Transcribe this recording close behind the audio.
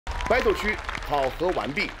battle 区考核完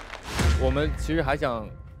毕。我们其实还想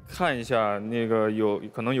看一下那个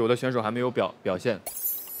可能有的选手还没有表现。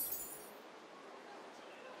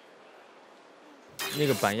那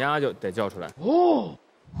个板鸭就得叫出来哦。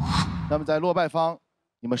那么在落败方，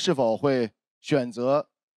你们是否会选择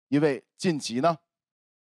一位晋级呢？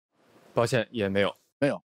抱歉，也没有。没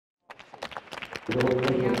有。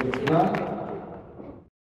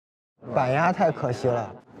板鸭太可惜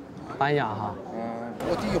了。板鸭哈。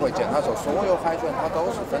我第一回见他说，所有海选他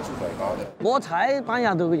都是分数最高的。我猜板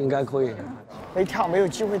鸭都应该可以。没跳，没有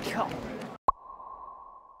机会跳。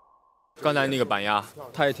刚才那个板鸭，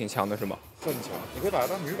他也挺强的是吗？很强，你可以把它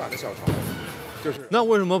当女版的小潮。就是。那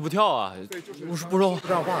为什么不跳啊？对，就是不说不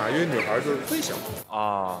让话，因为女孩就是最小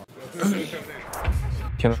啊。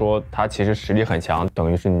听说她其实实力很强，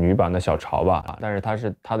等于是女版的小潮吧。但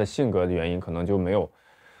是她的性格的原因，可能就没有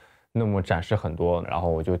那么展示很多。然后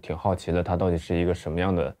我就挺好奇的，她到底是一个什么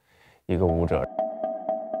样的一个舞者？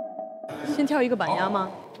先跳一个板鸭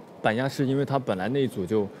吗？板鸭是因为他本来那一组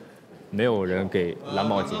就没有人给蓝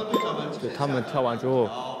毛巾，就他们跳完之后，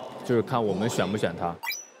就是看我们选不选他。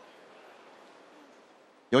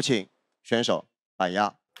有请选手板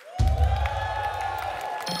鸭。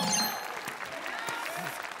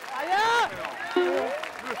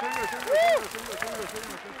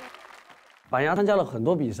板鸭参加了很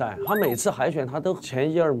多比赛，他每次海选他都前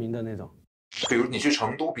1、2名的那种。比如你去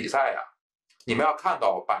成都比赛呀，你们要看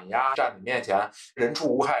到板鸭站你面前，人畜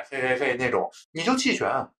无害，嘿嘿嘿那种，你就弃权。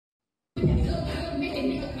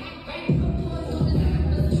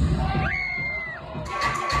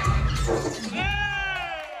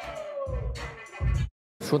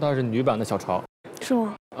说她是女版的小潮，是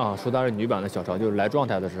吗？啊，说她是女版的小潮，就是来状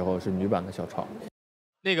态的时候是女版的小潮。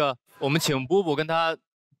那个，我们请布布跟她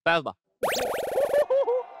battle吧。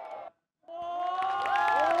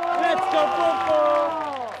Let's go， 布布！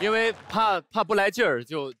因为怕不来劲儿，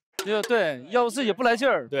就对，要不自己不来劲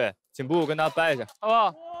儿。对，请布布跟她掰一下，好不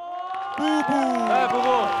好？布布，哎，布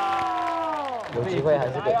布，有机会还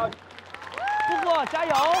是给。布布加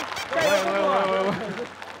油！加油，布布！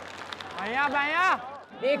板鸭，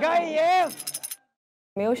你可以赢！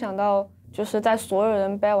没有想到，就是在所有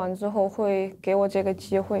人掰完之后会给我这个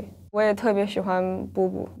机会。我也特别喜欢布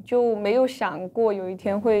布，就没有想过有一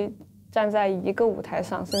天会站在一个舞台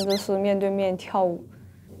上，甚至是面对面跳舞，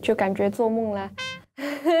就感觉做梦了。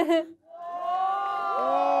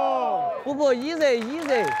布布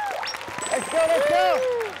easy。Let's go！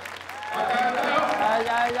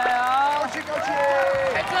 加油！高起！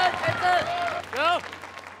开阵！有。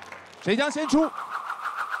谁将先出？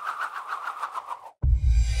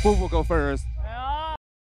布布 go first。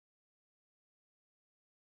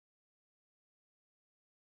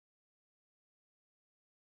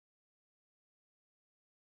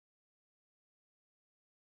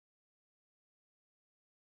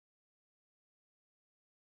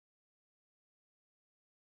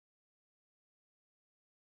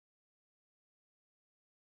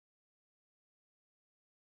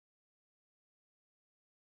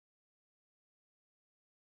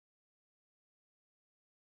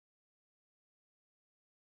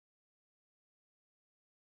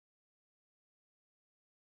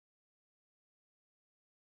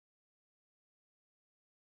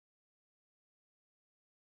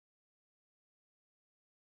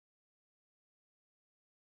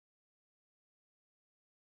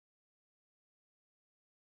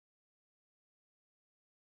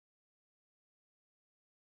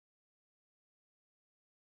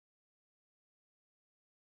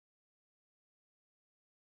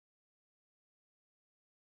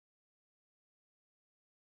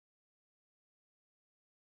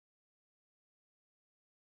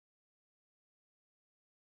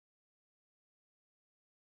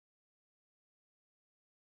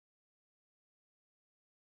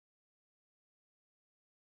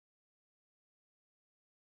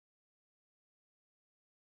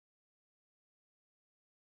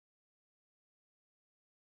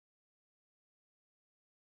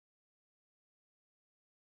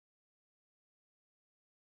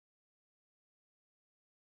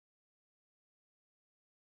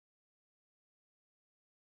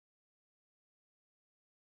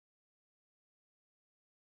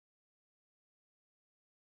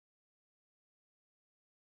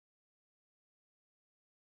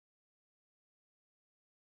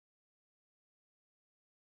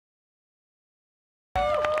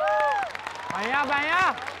板鸭，可以。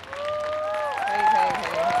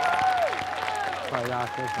板鸭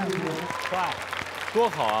非常快，多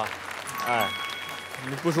好啊！哎，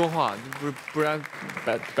你不说话，不然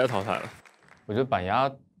白淘汰了。我觉得板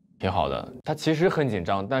鸭挺好的，他其实很紧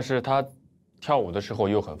张，但是他跳舞的时候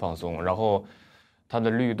又很放松，然后他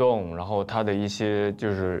的律动，然后他的一些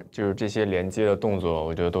就是这些连接的动作，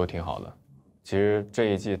我觉得都挺好的。其实这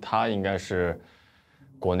一季他应该是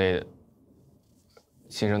国内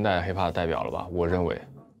新生代 hiphop 的代表了吧？我认为。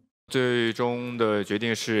最终的决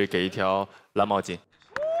定是给一条蓝毛巾。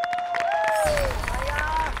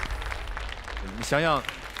你想想，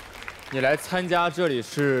你来参加这里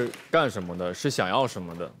是干什么的？是想要什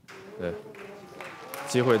么的？对，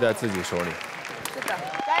机会在自己手里。是的，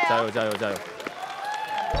加油！加油！加油！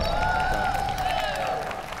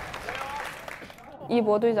一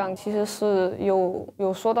博队长其实是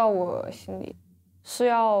有说到我心里，是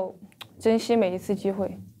要珍惜每一次机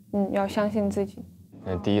会，要相信自己。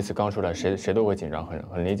第一次刚出来，谁都会紧张，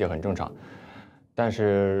很理解，很正常。但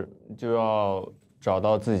是就要找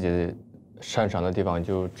到自己擅长的地方，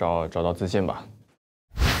就找到自信吧。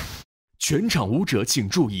全场舞者请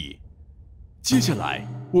注意，接下来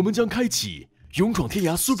我们将开启勇闯天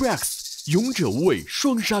涯 Super X 勇者无畏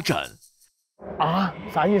双杀战。啊？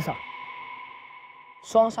啥意思啊？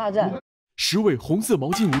双杀战。10位红色毛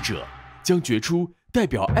巾舞者将决出代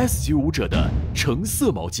表 S 级舞者的橙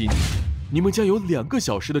色毛巾。你们将有2个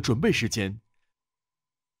小时的准备时间。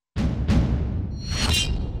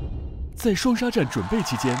在双杀战准备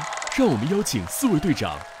期间，让我们邀请4位队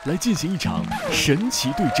长来进行一场神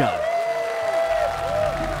奇对战。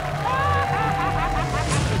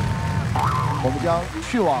我们将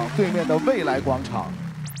去往对面的未来广场。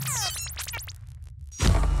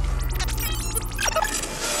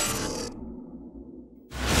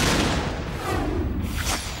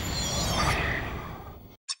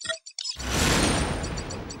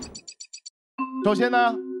首先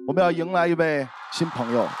呢，我们要迎来一位新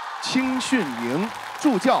朋友，青训营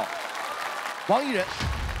助教王一人，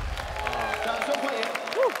掌声欢迎！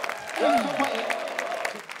掌声欢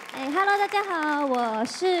迎！Hello， 大家好，我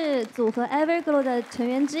是组合 Everglow 的成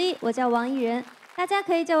员之一，我叫王一人，大家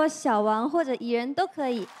可以叫我小王或者蚁人都可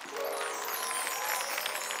以。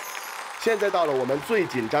现在到了我们最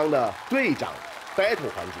紧张的队长 battle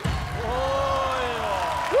环节。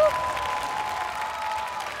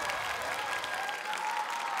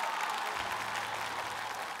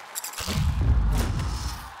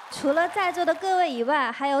除了在座的各位以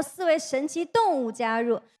外，还有4位神奇动物加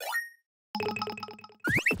入。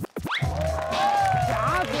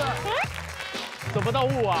夹子？什么动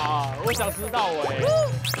物啊？我想知道哎。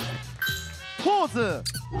兔子。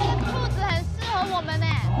兔子很适合我们呢。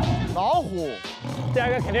老虎。这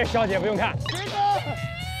个肯定小姐不用看。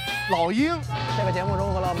老鹰。这个节目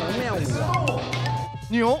融合了蒙面舞。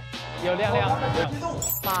牛。有亮亮。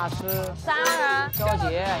法师。鲨儿。小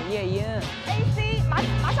姐，夜莺。AC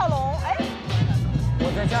马小龙，哎，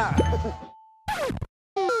我在这儿。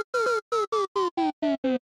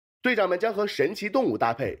队长们将和神奇动物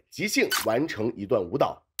搭配，即兴完成一段舞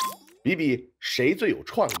蹈，比比谁最有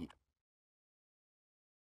创意。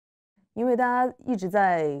因为大家一直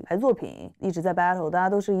在排作品，一直在 battle， 大家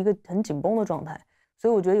都是一个很紧绷的状态，所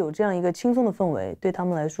以我觉得有这样一个轻松的氛围，对他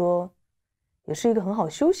们来说，也是一个很好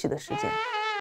休息的时间。